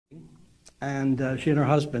and she and her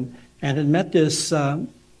husband, and had met this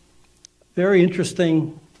very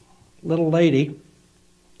interesting little lady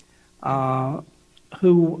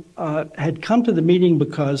who had come to the meeting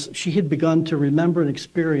because she had begun to remember an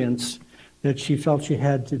experience that she felt she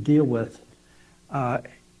had to deal with,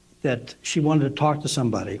 that she wanted to talk to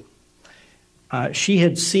somebody. She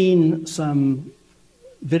had seen some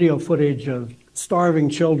video footage of starving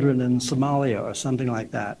children in Somalia or something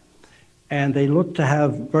like that, and they looked to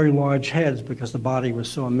have very large heads because the body was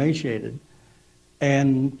so emaciated.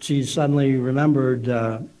 And she suddenly remembered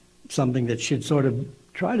something that she'd sort of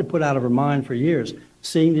tried to put out of her mind for years,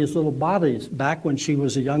 seeing these little bodies back when she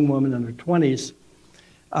was a young woman in her 20s.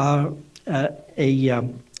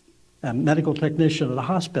 A medical technician at a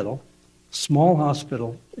hospital, small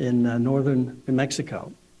hospital in northern New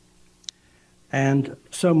Mexico. And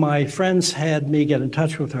so my friends had me get in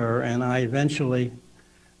touch with her, and I eventually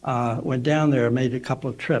went down there and made a couple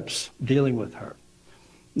of trips dealing with her.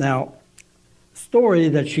 Now, story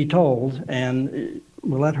that she told, and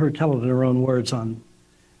we'll let her tell it in her own words on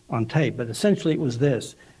tape, but essentially it was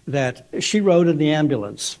this, that she rode in the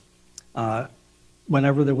ambulance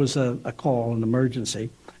whenever there was a call, an emergency.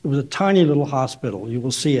 It was a tiny little hospital. You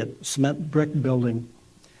will see it, cement brick building.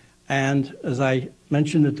 And as I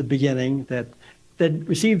mentioned at the beginning, that they'd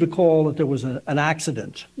received a call that there was an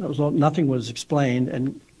accident. Nothing was explained,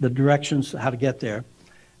 and the directions how to get there.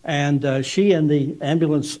 And she and the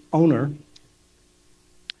ambulance owner,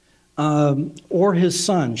 or his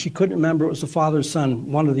son, she couldn't remember, it was the father's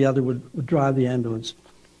son, one or the other would drive the ambulance.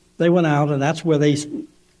 They went out, and that's where they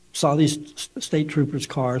saw these state troopers'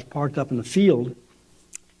 cars parked up in the field.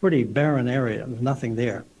 Pretty barren area, there's nothing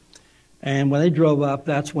there. And when they drove up,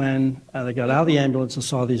 that's when they got out of the ambulance and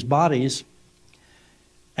saw these bodies.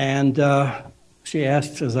 And she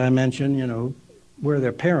asked, as I mentioned, you know, where are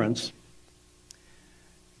their parents?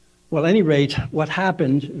 Well, at any rate, what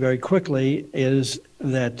happened very quickly is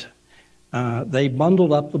that they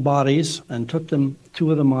bundled up the bodies and took them,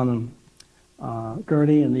 two of them on a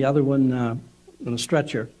gurney and the other one on a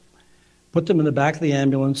stretcher, put them in the back of the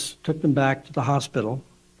ambulance, took them back to the hospital,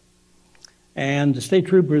 and the state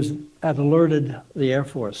troopers had alerted the Air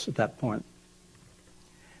Force at that point.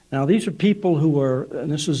 Now, these are people who were,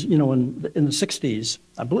 and this was, you know, in the 60s.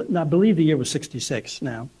 I believe the year was 66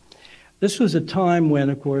 now. This was a time when,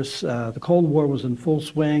 of course, the Cold War was in full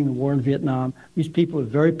swing, the war in Vietnam. These people were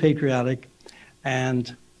very patriotic.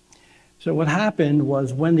 And so what happened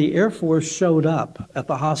was when the Air Force showed up at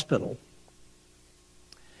the hospital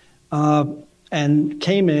and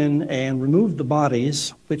came in and removed the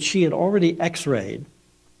bodies, which she had already x-rayed,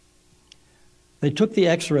 they took the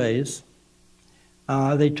x-rays.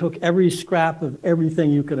 They took every scrap of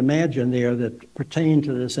everything you could imagine there that pertained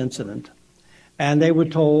to this incident. And they were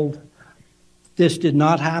told, this did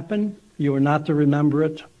not happen. You are not to remember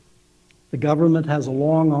it. The government has a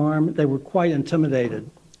long arm. They were quite intimidated.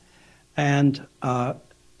 And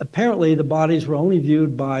apparently the bodies were only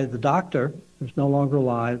viewed by the doctor, who's no longer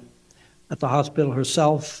alive, at the hospital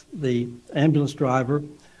herself, the ambulance driver,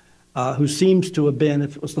 who seems to have been,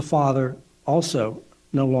 if it was the father, also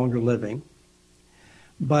no longer living.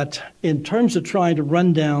 But in terms of trying to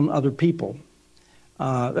run down other people,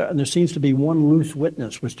 and there seems to be one loose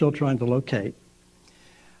witness we're still trying to locate.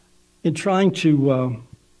 In trying to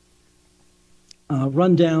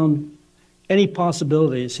run down any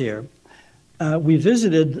possibilities here, we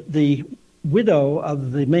visited the widow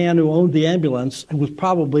of the man who owned the ambulance, who was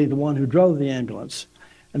probably the one who drove the ambulance.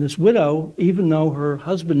 And this widow, even though her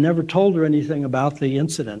husband never told her anything about the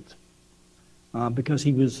incident, because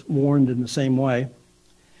he was warned in the same way,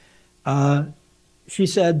 she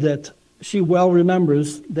said that she well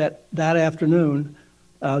remembers that afternoon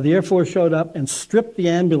the Air Force showed up and stripped the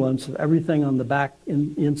ambulance of everything on the back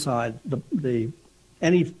inside,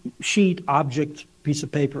 any sheet, object, piece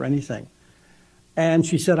of paper, anything. And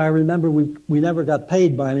she said, I remember we never got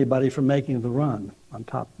paid by anybody for making the run on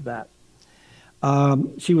top of that.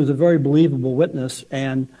 She was a very believable witness,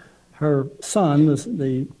 and her son,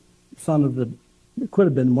 the son of could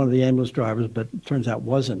have been one of the ambulance drivers, but it turns out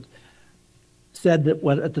wasn't, said that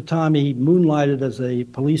at the time he moonlighted as a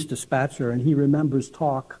police dispatcher, and he remembers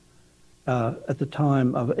talk at the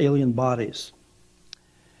time of alien bodies.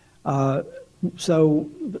 So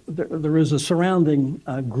there is a surrounding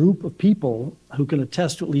group of people who can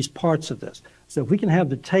attest to at least parts of this. So if we can have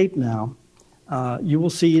the tape now, you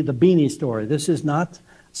will see the beanie story. This is not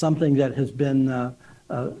something that has been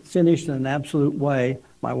finished in an absolute way.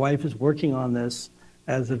 My wife is working on this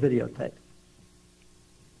as a videotape.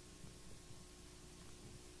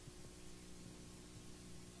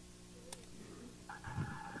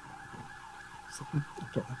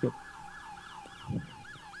 Okay, good.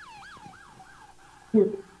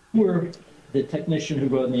 We're the technician who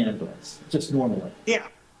rode the ambulance, just normally. Yeah.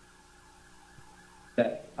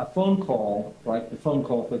 That a phone call, like the phone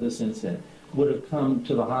call for this incident, would have come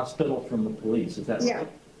to the hospital from the police, is that right? Yeah.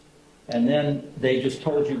 And then they just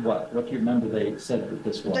told you what? What do you remember they said that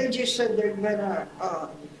this was? They just said there'd been an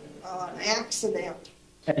accident.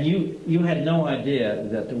 And you had no idea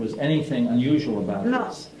that there was anything unusual about No,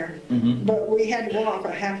 this? mm-hmm. But we had to walk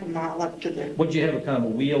a half a mile up to the. Would you have a kind of a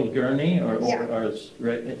wheeled gurney or? Yeah.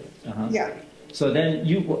 Right? Yeah. So then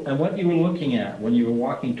and what you were looking at when you were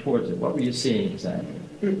walking towards it, what were you seeing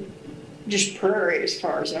exactly? Just prairie as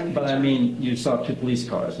far as I'm concerned. But I mean, you saw 2 police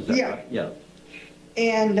cars, is that Yeah. right? Yeah.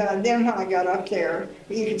 And then when I got up there,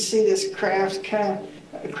 you could see this craft kind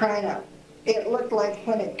of crying out. It looked like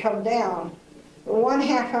when it come down, one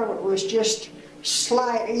half of it was just just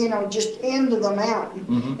into the mountain,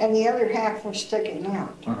 mm-hmm. and the other half was sticking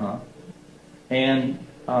out. Uh-huh. And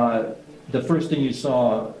the first thing you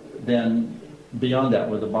saw then beyond that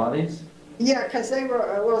were the bodies? Yeah, because they were,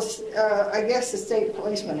 I guess the state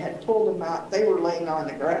policeman had pulled them out. They were laying on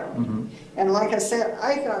the ground. Mm-hmm. And like I said,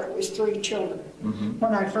 I thought it was 3 children. Mm-hmm.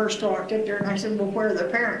 When I first walked up there, and I said, well, where are the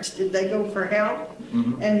parents? Did they go for help?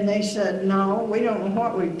 Mm-hmm. And they said, no, we don't know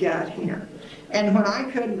what we've got here. And when I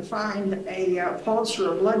couldn't find a pulse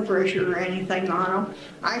or a blood pressure or anything on them,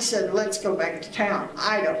 I said, let's go back to town.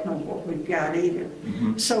 I don't know what we've got either.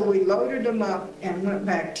 Mm-hmm. So we loaded them up and went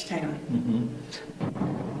back to town. Mm-hmm.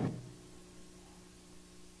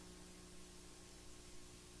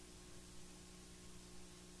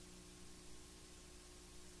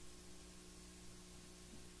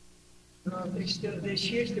 This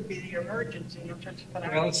used to be the emergency.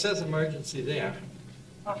 Well, it says emergency there.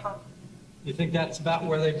 Uh-huh. You think that's about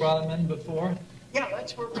where they brought them in before? Yeah,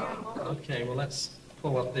 that's where we're at. Okay, well, let's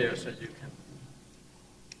pull up there so you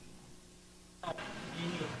can.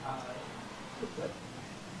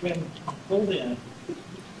 When you pulled in, you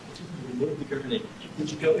removed the gurney.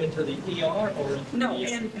 Did you go into the ER or into No,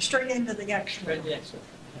 the straight into the X-ray. Right, the X-ray?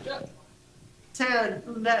 Said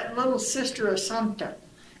that little sister of something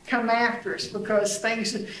come after us because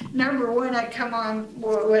things, number one, I come on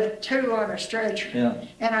with 2 on a stretcher. Yeah.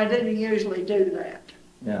 And I didn't usually do that.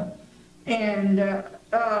 Yeah. And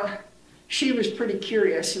she was pretty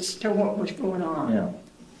curious as to what was going on. Yeah.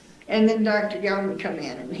 And then Dr. Gelman come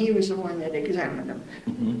in, and he was the one that examined them.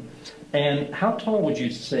 Mm-hmm. And how tall would you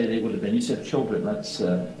say they would have been? You said children. Let's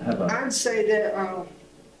have a... I'd say that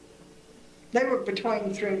they were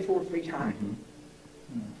between 3 and 4 feet high.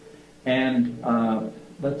 Mm-hmm. And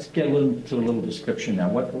let's get a little description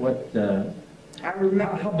now. I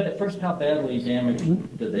remember. First, how badly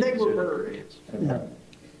damaged did they? They were buried. Yeah.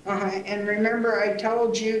 And remember I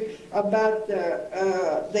told you about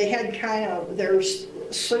they had kind of their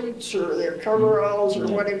suits or their coveralls or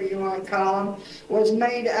whatever you want to call them, was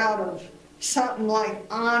made out of something like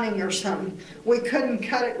awning or something. We couldn't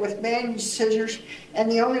cut it with bandage scissors,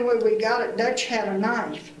 and the only way we got it, Dutch had a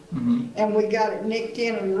knife, Mm-hmm. and we got it nicked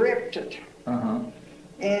in and ripped it. Uh-huh.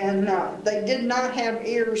 And they did not have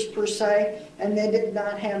ears per se, and they did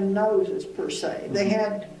not have noses per se. They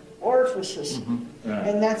had orifices, Right.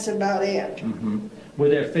 and that's about it. Mm-hmm. Were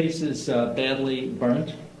their faces badly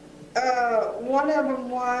burnt? One of them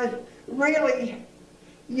was really,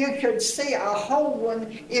 you could see a whole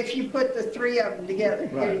one if you put the 3 of them together.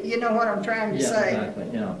 Right. You know what I'm trying to Yeah, say? exactly,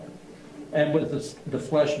 yeah. And was the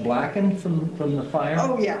flesh blackened from the fire?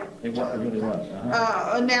 Oh, yeah. It really was.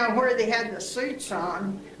 Uh-huh. Now, where they had the suits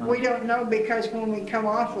on, we don't know because when we come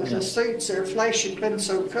off with the suits, their flesh had been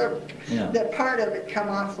so cooked that part of it come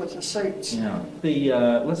off with the suits. Yeah.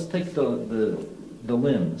 Let's take the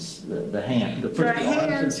limbs, the hand, the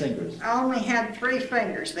arms and fingers. I only had 3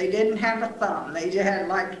 fingers. They didn't have a thumb. They just had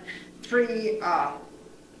like 3, about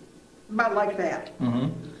like that,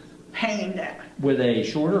 hanging down. Were they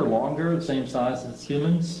shorter, longer, the same size as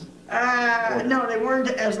humans? No, they weren't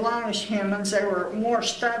as long as humans. They were more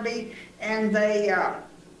stubby, and they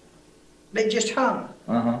just hung,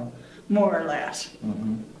 more or less.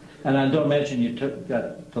 Mm-hmm. And I don't imagine you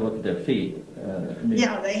got to look at their feet.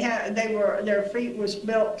 Yeah, their feet was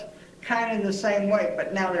built kind of the same way,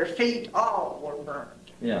 but now their feet all were burned.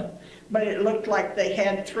 Yeah. But it looked like they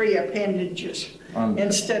had 3 appendages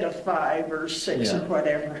instead of 5 or 6 or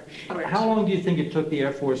whatever. How long do you think it took the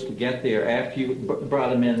Air Force to get there after you brought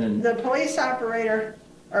them in? And the police operator,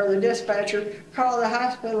 or the dispatcher, called the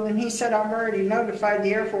hospital, and he said, I've already notified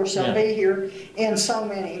the Air Force I'll be here in so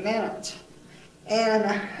many minutes.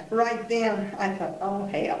 And right then, I thought, oh,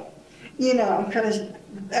 hell. You know, because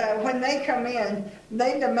when they come in,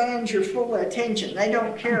 they demand your full attention. They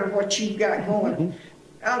don't care what you've got going.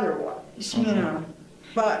 otherwise, you know.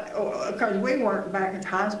 But, because we weren't back at the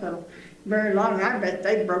hospital very long, I bet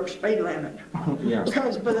they broke speed limit. Yeah.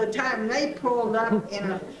 Because by the time they pulled up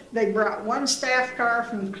they brought one staff car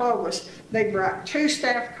from Clovis, they brought 2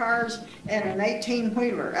 staff cars and an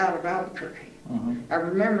 18-wheeler out of Albuquerque. I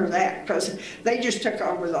remember that, because they just took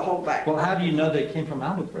over the whole back. Well, how do you know they came from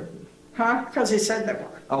Albuquerque? Huh? Because they said they were.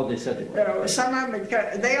 Oh, they said they were. Some of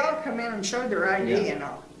them, they all come in and showed their ID and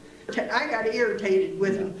all. I got irritated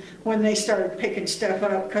with them when they started picking stuff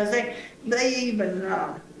up, because they even,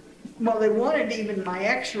 well, they wanted even my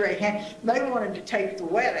x-ray. They wanted to take the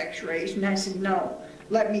wet x-rays, and I said, no,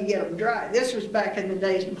 let me get them dry. This was back in the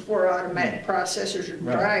days before automatic processors and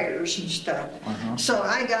dryers and stuff. So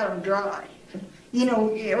I got them dry. You know,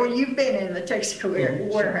 well, you've been in the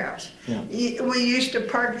Texaco warehouse. We used to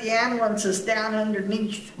park the ambulances down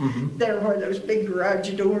underneath there where those big garage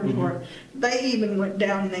doors were. They even went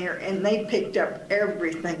down there and they picked up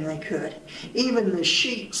everything they could, even the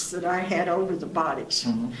sheets that I had over the bodies.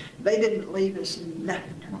 They didn't leave us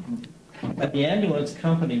nothing. But the ambulance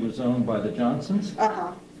company was owned by the Johnsons?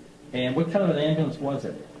 And what kind of an ambulance was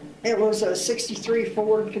it? It was a 63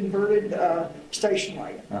 Ford converted station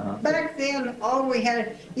wagon. Back then, all we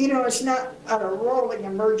had, you know, it's not a rolling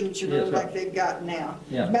emergency room like they've got now.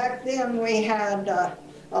 Back then, we had a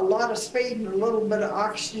lot of speed and a little bit of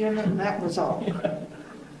oxygen, and that was all.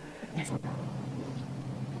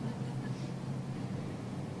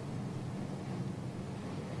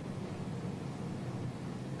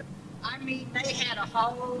 I mean, they had a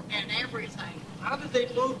hole and everything. How did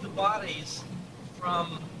they move the bodies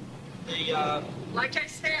from the, Like I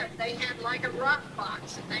said, they had like a rock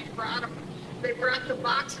box, and they brought the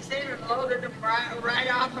boxes in and loaded them right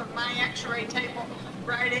off of my x-ray table,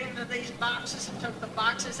 right into these boxes, and took the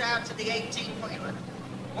boxes out to the 18-wheeler.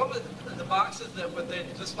 what were the boxes that were they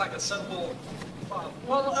just like a simple?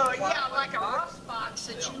 Well, yeah, like a rough box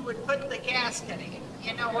that you would put the casket in,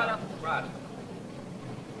 you know what I'm... Right.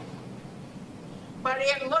 But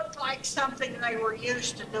it looked like something they were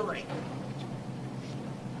used to doing.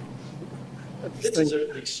 This is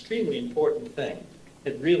an extremely important thing.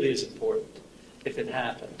 It really is important if it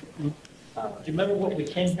happened. Do you remember what we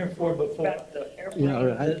came here for before? About the airplane.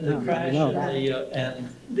 The crash and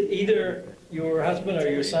either your husband or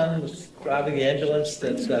your son was driving the ambulance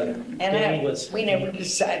that Danny was. We never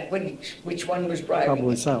decided which one was driving.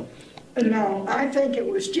 Probably so. No, I think it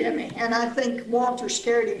was Jimmy, and I think Walter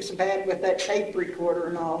scared him so bad with that tape recorder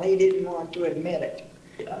and all, he didn't want to admit it.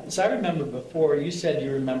 So I remember before, you said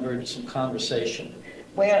you remembered some conversation.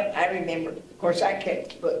 Well, I remember, of course, I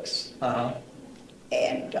kept books.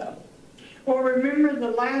 And Well, remember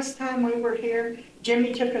the last time we were here,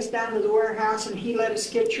 Jimmy took us down to the warehouse and he let us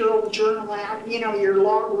get your old journal out, you know, your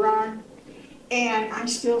log run. And I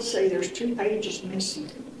still say there's 2 pages missing.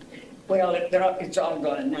 well, it's all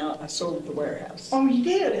gone now. I sold the warehouse. Oh, you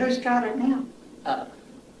did? Who's got it now?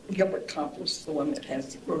 Gilbert Compass, the one that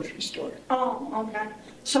has the grocery store. Oh, okay.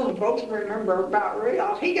 So we both remember about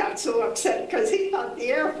Rudolph. He got so upset because he thought the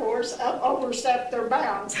Air Force overstepped their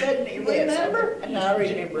bounds, didn't he? Remember? Yes, and I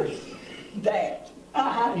remember that.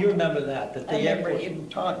 You remember that I remember him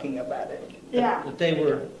talking about it. Yeah. That they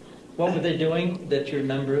were, what were they doing that you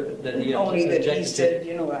remember that he Only that he objected to? said,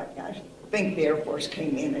 you know, I think the Air Force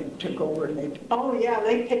came in and took over and they... Oh, yeah,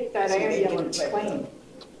 they picked that So they didn't ambulance let clean. them.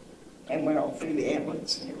 And went all through the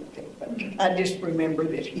ambulance and everything. But I just remember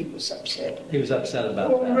that he was upset. He was upset about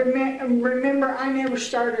Well, that. remember, I never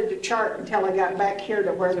started to chart until I got back here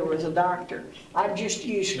to where there was a doctor. I just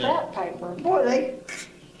used scrap paper. Boy, they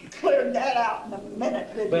cleared that out in a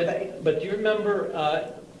minute, didn't they? But do you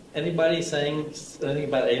remember anybody saying anything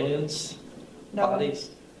about aliens, No. bodies?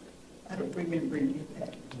 I don't remember any of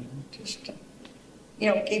that. Just, you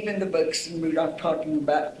know, keeping the books and Rudolph talking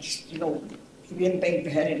about, just, you know, he didn't think they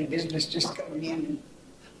had any business just coming in. And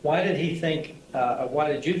Why did he think, why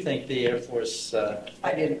did you think the Air Force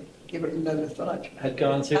I didn't give it another thought. had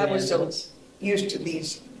gone through I the was so ambulance? used to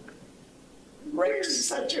these Rare wrecks,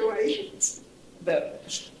 situations.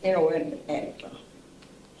 you know, and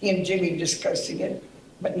he and Jimmy discussing it,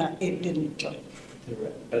 but it didn't.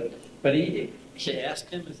 But he, They asked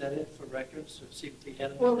him, is that it for records, or see if he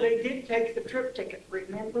had Well, anything? they did take the trip ticket,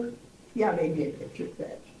 remember? Yeah, they did. They took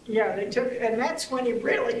that. Yeah, they took, and that's when he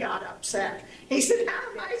really got upset. He said,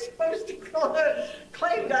 how am I supposed to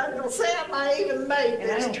claim to Uncle Sam I even made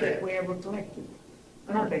And I this don't think trip? we ever collected.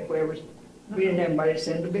 I don't think we didn't have anybody to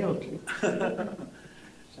send a bill to.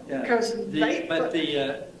 yeah. Because they, But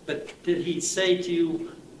did he say to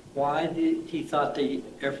you why he thought the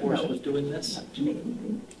Air Force No. was doing this? Not to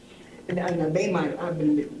me. And I know they might have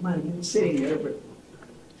been sitting there, but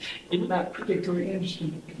not particularly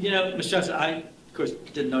interested. You know, Ms. Johnson, I, of course,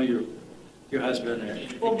 didn't know your husband or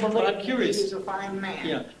anything, Well, but believe I'm me, he curious. was a fine man.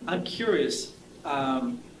 Yeah, I'm curious.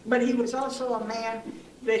 But he was also a man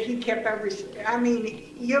that he kept I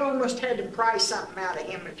mean, you almost had to pry something out of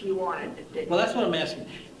him if you wanted it, didn't Well, you? that's what I'm asking.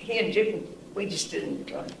 He and Jim, we just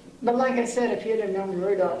didn't, But like I said, if you'd have known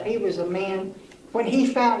Rudolph, he was a man, when he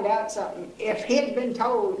found out something, if he'd been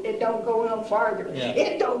told, it don't go no farther. Yeah.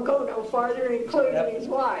 It don't go no farther, including Yep. his That was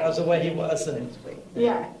wife. the way he was, and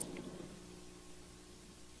Yeah.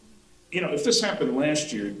 You know, if this happened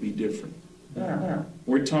last year, it'd be different.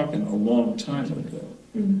 We're talking a long time ago.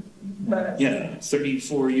 But, Yeah,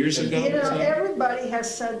 34 years ago. you know, so- everybody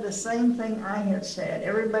has said the same thing I have said.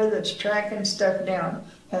 Everybody that's tracking stuff down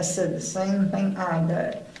has said the same thing I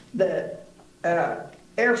did. The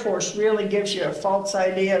Air Force really gives you a false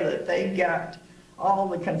idea that they've got all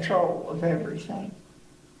the control of everything.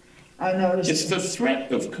 I noticed. It's the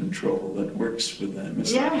threat of control that works for them.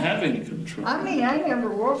 It's not Yeah. having control. I mean, I never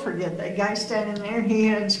will forget that guy standing there. He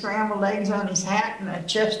had scrambled eggs on his hat and a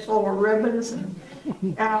chest full of ribbons. And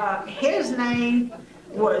his name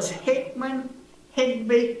was Hickman,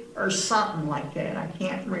 Higby, or something like that. I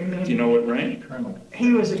can't remember. Do you know what rank?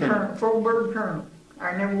 He was a colonel, full bird colonel.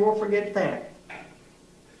 I never will forget that.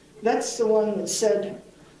 That's the one that said,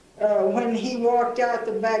 when he walked out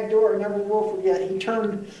the back door, I never will forget, he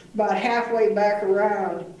turned about halfway back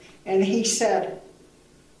around and he said,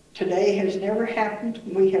 "Today has never happened.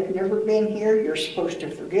 We have never been here. You're supposed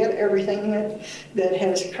to forget everything that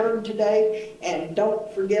has occurred today, and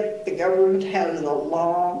don't forget the government has a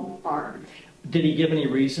long arm." did he give any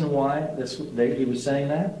reason why he was saying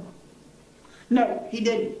that? No, he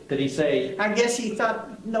didn't. Did he say? I guess he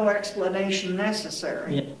thought no explanation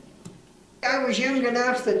necessary. Yeah. I was young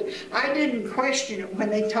enough that I didn't question it when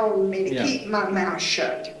they told me to Yeah. keep my mouth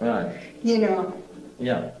shut, Right. you know.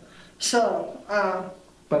 Yeah. So,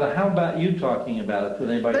 But how about you talking about it to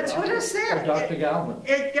anybody? That's what I said. Or Dr. Galvin?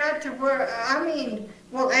 it got to where, I mean,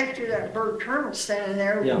 well, after that bird colonel standing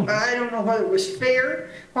there, Yeah. I don't know whether it was fear,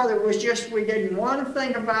 whether it was just we didn't want to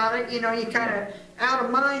think about it, you know, you kind of out of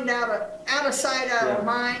mind, out of sight, out Yeah. of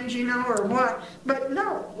mind, you know, or what. But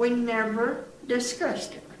no, we never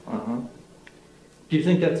discussed it. Uh-huh. Do you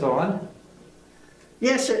think that's odd?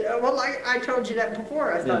 Yes, well, I told you that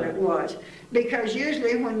before, I thought Yeah. it was. Because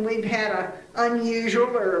usually when we've had a unusual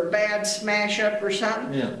or a bad smash up or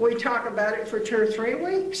something, Yeah. we talk about it for 2 or 3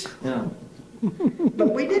 weeks. Yeah.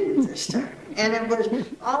 But we didn't this time. And it was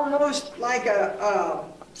almost like a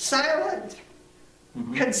silent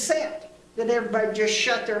consent that everybody just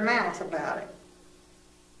shut their mouth about it.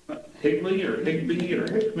 Higley or Higby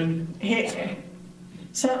or Hickman?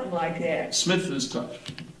 Something like that. Smith is tough.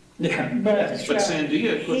 Yeah. But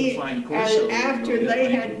Sandia couldn't he- find Corso. after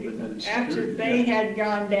they had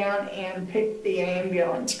gone down and picked the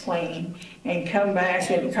ambulance clean and come back,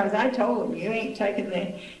 and because I told them, you ain't taking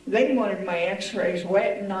they wanted my x-rays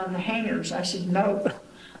wetting on the hangers. I said, no,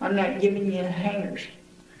 I'm not giving you the hangers.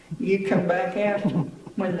 You come back after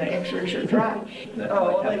when the x-rays are dry.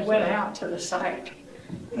 Oh, they went out to the site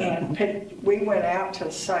and we went out to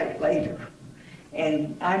the site later.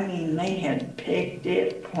 And I mean, they had picked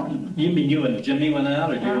it clean. You mean you and Jimmy went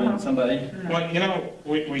out, or you Uh-huh. and somebody? Well, you know,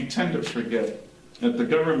 we tend to forget that the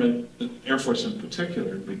government, the Air Force in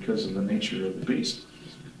particular, because of the nature of the beast,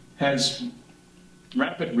 has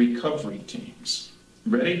rapid recovery teams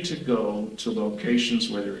ready to go to locations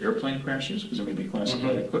where there are airplane crashes, because there may be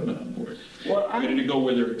classified equipment on board. Well, Ready to go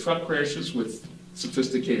where there are truck crashes with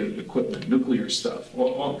sophisticated equipment, nuclear stuff,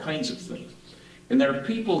 all kinds of things. And there are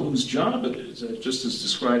people whose job it is, just as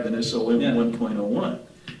described in SOM Yeah. 1.01,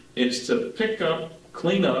 is to pick up,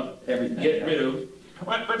 clean up, Everything. get rid of.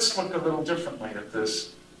 Let's look a little differently at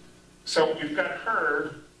this. So we've got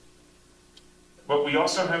her, but we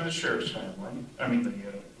also have the sheriff's family, the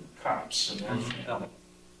cops and everything.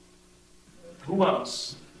 Who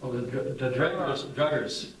else? Oh, the druggers.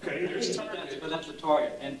 Okay, there's Target, But that's a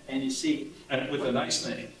target, and you see, And with a nice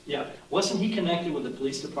name. yeah, wasn't he connected with the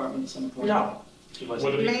police department at some point? No. He What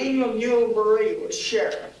wasn't. did he- Manuel Ulebury was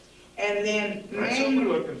sheriff. And then That's what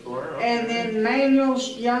we're looking for. okay. And then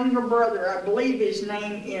Manuel's younger brother, I believe his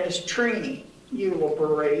name is Trini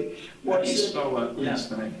Ulebury, How do you was spell that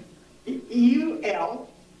last name? ULIBRR.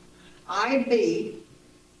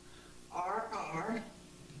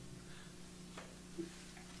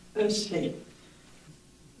 Let's see.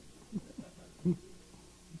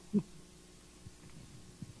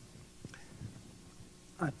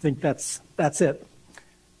 I think that's it.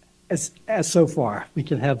 As so far, we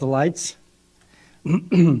can have the lights.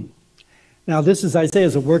 Now, this is, I say,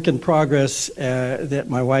 is a work in progress that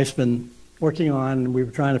my wife's been working on. We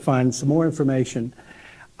were trying to find some more information.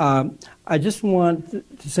 I just want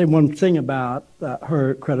to say one thing about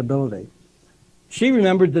her credibility. She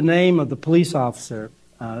remembered the name of the police officer,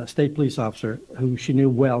 state police officer, who she knew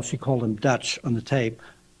well. She called him Dutch on the tape,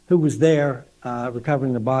 who was there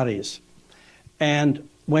recovering the bodies. And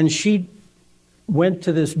when she went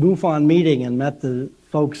to this MUFON meeting and met the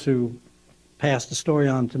folks who passed the story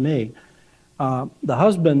on to me, the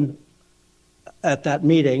husband at that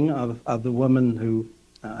meeting of the woman who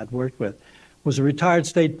I'd worked with was a retired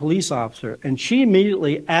state police officer, and she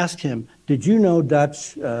immediately asked him, "Did you know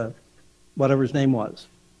Dutch, whatever his name was?"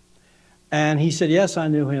 And he said, "Yes, I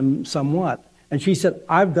knew him somewhat." And she said,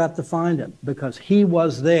 "I've got to find him because he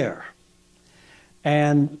was there."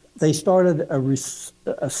 And they started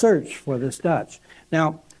a search for this Dutch.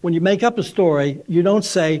 Now, when you make up a story, you don't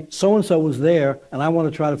say, so-and-so was there, and I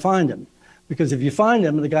want to try to find him. Because if you find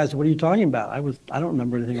him, and the guy said, "What are you talking about? I don't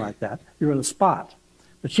remember anything like that." You're in a spot.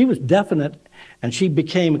 But she was definite, and she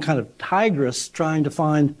became a kind of tigress trying to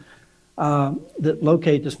find,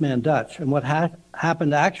 locate this man Dutch. And what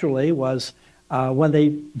happened actually was when they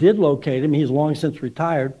did locate him, he's long since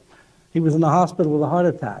retired, he was in the hospital with a heart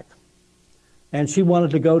attack. And she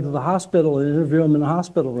wanted to go to the hospital and interview him in the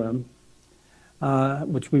hospital room,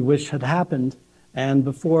 which we wish had happened. And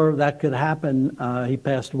before that could happen, he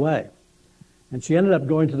passed away. And she ended up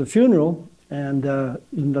going to the funeral, and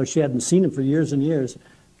even though she hadn't seen him for years and years,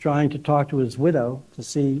 trying to talk to his widow to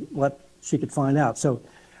see what she could find out. So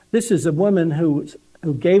this is a woman who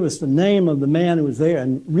gave us the name of the man who was there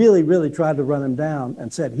and really, really tried to run him down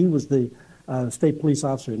and said he was the state police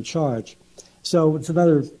officer in charge. So it's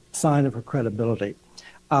another sign of her credibility.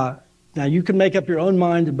 Now, you can make up your own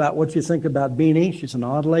mind about what you think about Beanie. She's an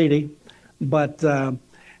odd lady, but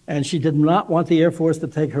and she did not want the Air Force to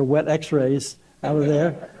take her wet x-rays out of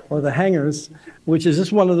there, or the hangers, which is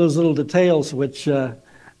just one of those little details which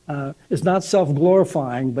is not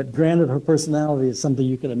self-glorifying, but granted her personality is something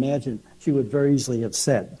you can imagine she would very easily have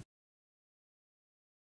said.